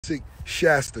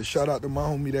Shasta. Shout out to my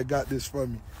homie that got this for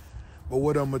me. But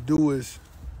what I'm going to do is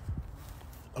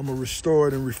I'm going to restore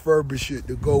it and refurbish it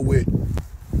to go with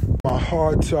my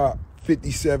hardtop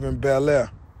 57 Bel Air.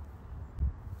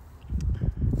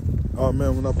 Oh,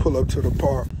 man, when I pull up to the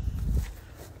park,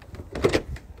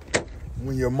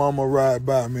 when your mama ride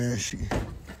by, man,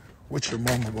 what your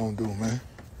mama gonna do, man?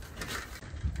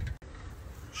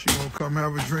 She gonna come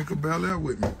have a drink of Bel Air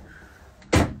with me.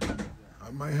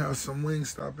 I might have some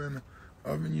Wingstop in the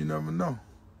oven, you never know.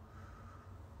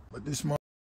 But this mother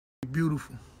is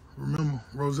beautiful. Remember,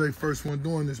 Rose first one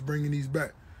doing this, bringing these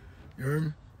back. You heard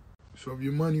me? So if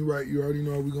your money right, you already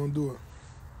know how we gonna do it.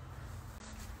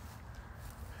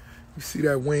 You see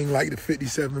that wing like the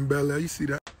 57 Bel Air? You see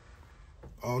that?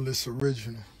 All this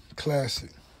original,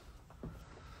 classic.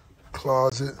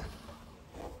 Closet.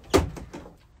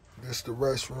 This the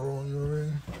restroom, you know what I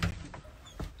mean?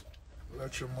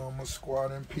 Let your mama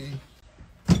squat and pee.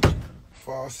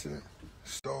 Faucet,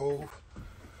 stove.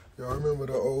 Y'all remember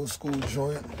the old school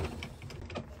joint?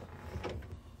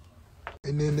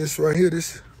 And then this right here,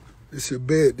 this a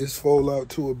bed. This fold out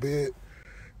to a bed.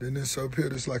 Then this up here,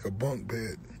 this like a bunk bed. You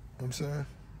know what I'm saying?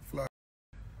 Fly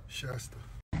Shasta.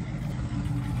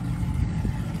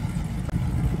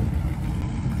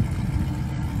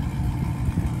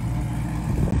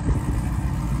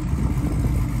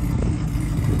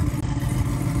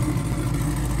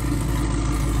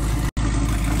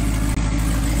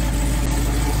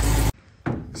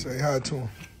 Say hi to him.